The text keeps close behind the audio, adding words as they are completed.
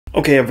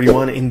Okay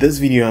everyone, in this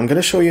video I'm going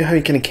to show you how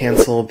you can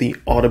cancel the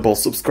Audible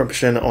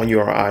subscription on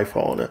your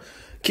iPhone.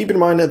 Keep in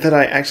mind that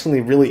I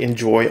actually really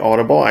enjoy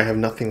Audible. I have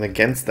nothing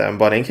against them,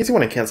 but in case you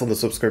want to cancel the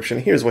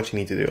subscription, here's what you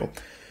need to do.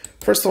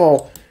 First of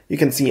all, you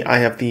can see I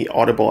have the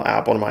Audible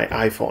app on my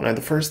iPhone, and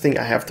the first thing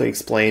I have to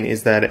explain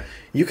is that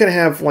you can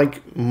have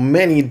like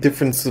many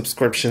different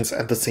subscriptions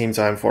at the same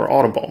time for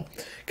Audible.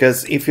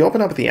 Because if you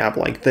open up the app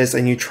like this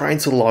and you try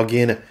to log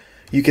in,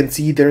 you can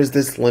see there's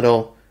this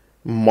little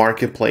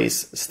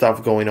marketplace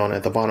stuff going on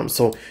at the bottom.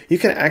 So you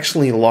can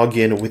actually log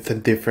in with the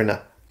different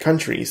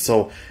countries.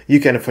 So you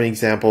can, for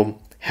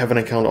example, have an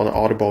account on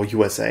Audible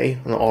USA,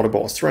 on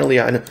Audible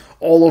Australia, and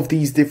all of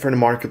these different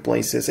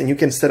marketplaces. And you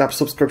can set up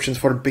subscriptions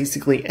for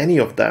basically any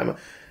of them.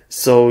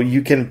 So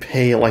you can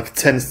pay like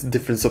 10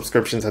 different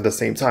subscriptions at the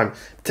same time,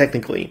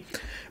 technically.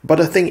 But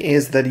the thing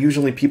is that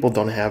usually people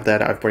don't have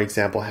that. I, for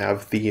example,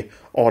 have the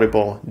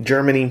Audible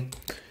Germany.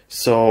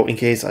 So in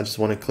case I just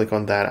want to click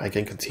on that, I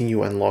can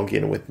continue and log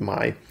in with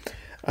my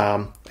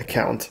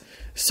account.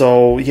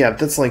 So yeah,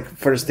 that's like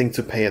first thing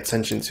to pay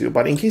attention to.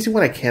 But in case you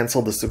want to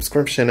cancel the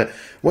subscription,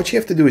 what you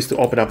have to do is to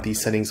open up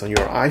these settings on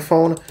your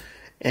iPhone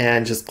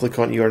and just click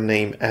on your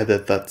name at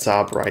the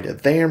top right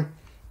there.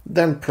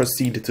 Then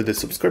proceed to the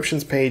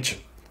subscriptions page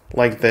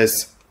like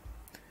this.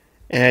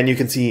 And you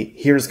can see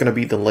here's going to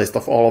be the list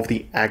of all of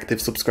the active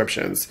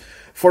subscriptions.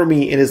 For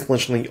me, it is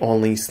literally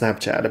only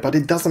Snapchat, but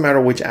it doesn't matter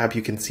which app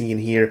you can see in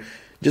here.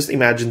 Just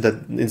imagine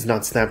that it's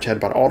not Snapchat,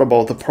 but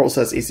Audible. The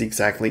process is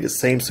exactly the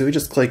same. So you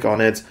just click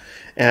on it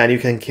and you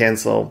can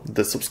cancel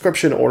the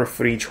subscription or a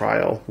free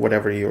trial,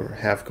 whatever you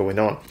have going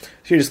on.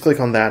 So you just click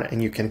on that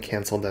and you can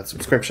cancel that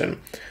subscription.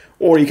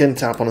 Or you can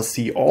tap on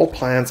see all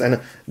plans,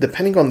 and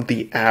depending on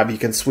the app, you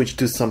can switch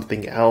to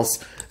something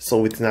else. So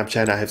with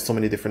Snapchat, I have so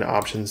many different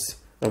options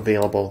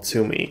available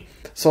to me.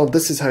 So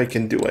this is how you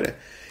can do it.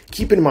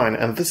 Keep in mind,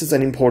 and this is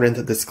an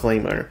important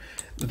disclaimer,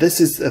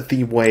 this is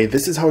the way,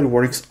 this is how it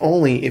works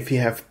only if you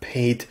have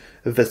paid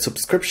the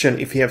subscription,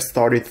 if you have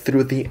started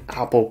through the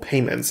Apple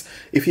payments.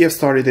 If you have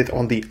started it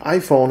on the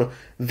iPhone,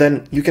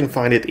 then you can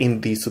find it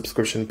in the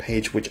subscription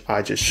page, which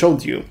I just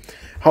showed you.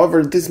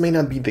 However, this may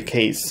not be the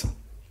case.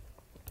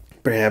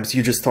 Perhaps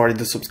you just started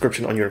the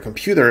subscription on your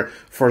computer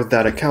for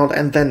that account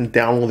and then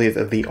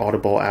downloaded the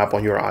Audible app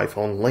on your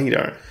iPhone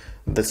later.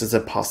 This is a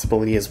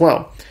possibility as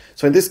well.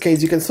 So in this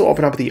case, you can still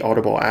open up the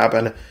Audible app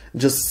and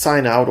just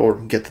sign out or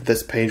get to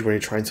this page where you're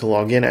trying to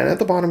log in. And at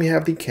the bottom, you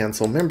have the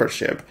cancel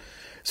membership.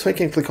 So I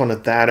can click on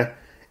that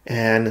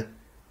and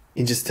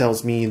it just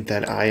tells me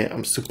that I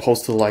am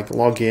supposed to like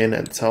log in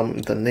and tell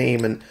me the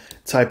name and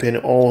type in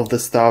all of the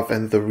stuff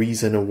and the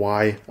reason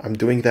why I'm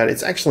doing that.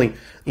 It's actually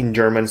in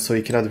German, so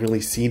you cannot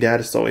really see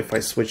that. So if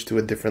I switch to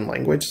a different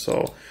language,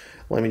 so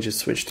let me just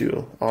switch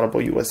to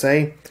Audible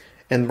USA.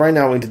 And right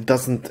now it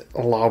doesn't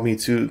allow me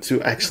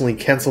to actually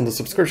cancel the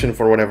subscription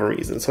for whatever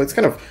reason. So it's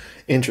kind of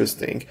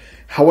interesting.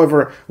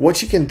 However,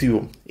 what you can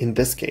do in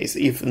this case,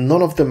 if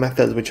none of the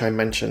methods which I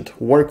mentioned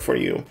work for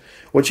you,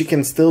 what you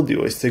can still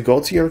do is to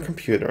go to your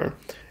computer,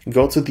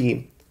 go to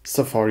the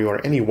Safari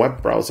or any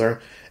web browser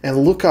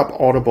and look up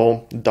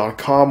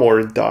audible.com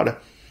or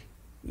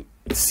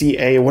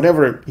 .ca,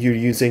 whatever you're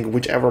using,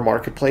 whichever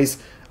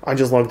marketplace. I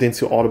just logged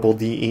into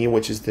Audible.de,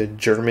 which is the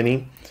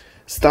Germany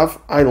stuff.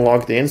 I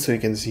logged in, so you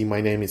can see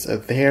my name is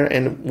there,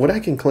 and what I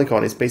can click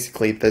on is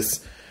basically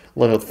this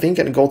little thing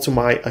and go to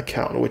my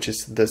account, which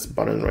is this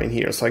button right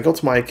here. So I go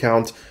to my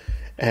account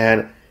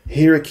and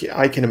here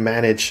I can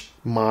manage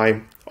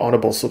my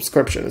Audible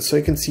subscription. So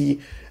you can see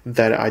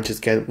that I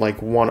just get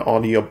like one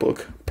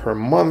audiobook per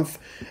month,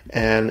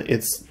 and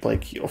it's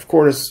like, of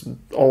course,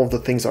 all of the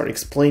things are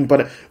explained,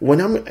 but when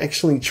I'm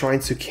actually trying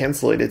to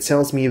cancel it, it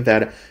tells me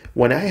that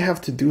when I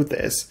have to do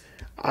this,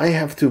 I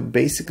have to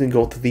basically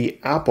go to the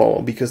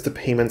Apple because the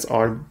payments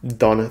are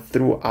done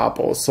through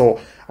Apple. So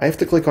I have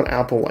to click on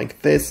Apple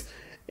like this,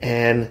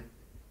 and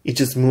it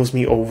just moves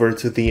me over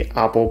to the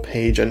Apple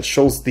page and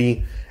shows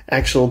the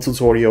actual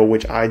tutorial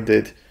which I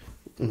did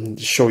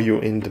show you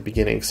in the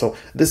beginning. So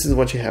this is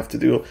what you have to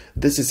do.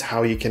 This is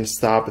how you can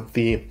stop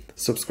the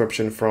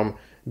subscription from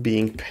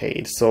being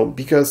paid. So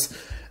because,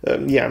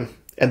 yeah,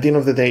 at the end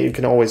of the day, you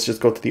can always just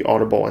go to the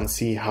Audible and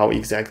see how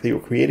exactly you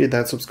created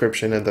that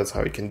subscription, and that's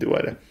how you can do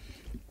it.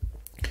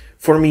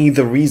 For me,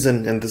 the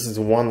reason, and this is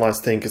one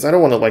last thing, because I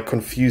don't want to like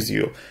confuse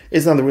you,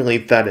 it's not really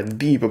that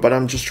deep, but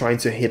I'm just trying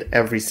to hit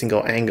every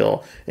single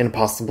angle and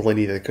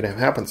possibility that could have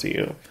happened to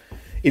you.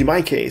 In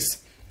my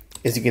case,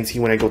 as you can see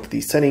when I go to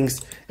these settings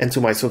and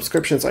to my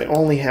subscriptions, I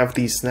only have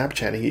the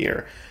Snapchat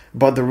here.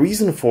 But the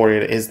reason for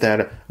it is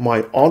that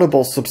my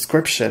Audible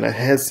subscription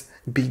has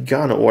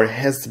begun or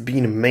has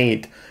been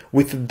made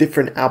with a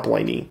different Apple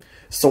ID.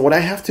 So what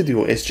I have to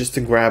do is just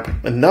to grab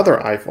another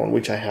iPhone,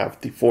 which I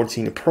have, the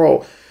 14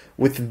 Pro,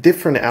 with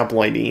different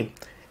Apple ID,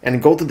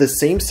 and go to the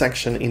same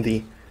section in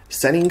the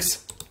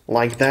settings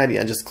like that.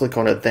 Yeah, just click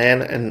on it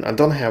then, and I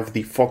don't have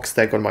the Fox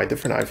tag on my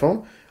different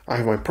iPhone. I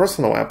have my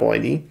personal Apple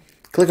ID.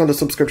 Click on the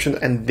subscription,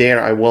 and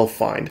there I will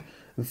find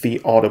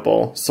the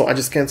Audible. So I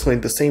just cancel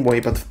it the same way,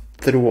 but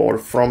through or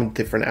from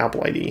different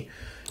Apple ID.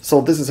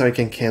 So this is how you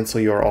can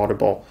cancel your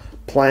Audible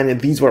plan.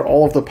 These were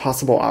all of the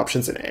possible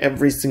options and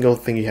every single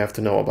thing you have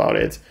to know about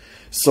it.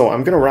 So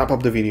I'm going to wrap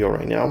up the video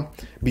right now.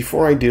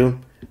 Before I do,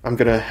 I'm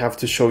going to have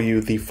to show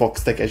you the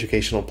Foxtecc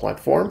educational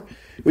platform,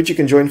 which you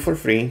can join for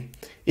free.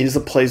 It is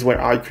a place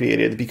where I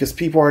created because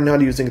people are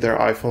not using their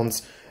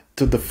iPhones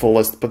to the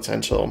fullest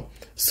potential.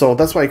 So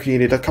that's why I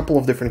created a couple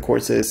of different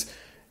courses,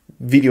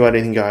 video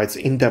editing guides,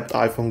 in-depth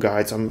iPhone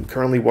guides. I'm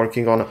currently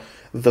working on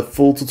the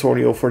full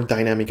tutorial for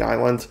Dynamic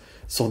Island.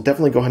 So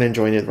definitely go ahead and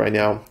join it right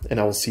now, and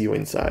I will see you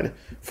inside.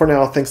 For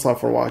now, thanks a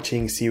lot for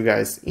watching. See you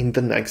guys in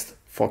the next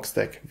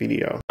Foxtecc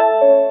video.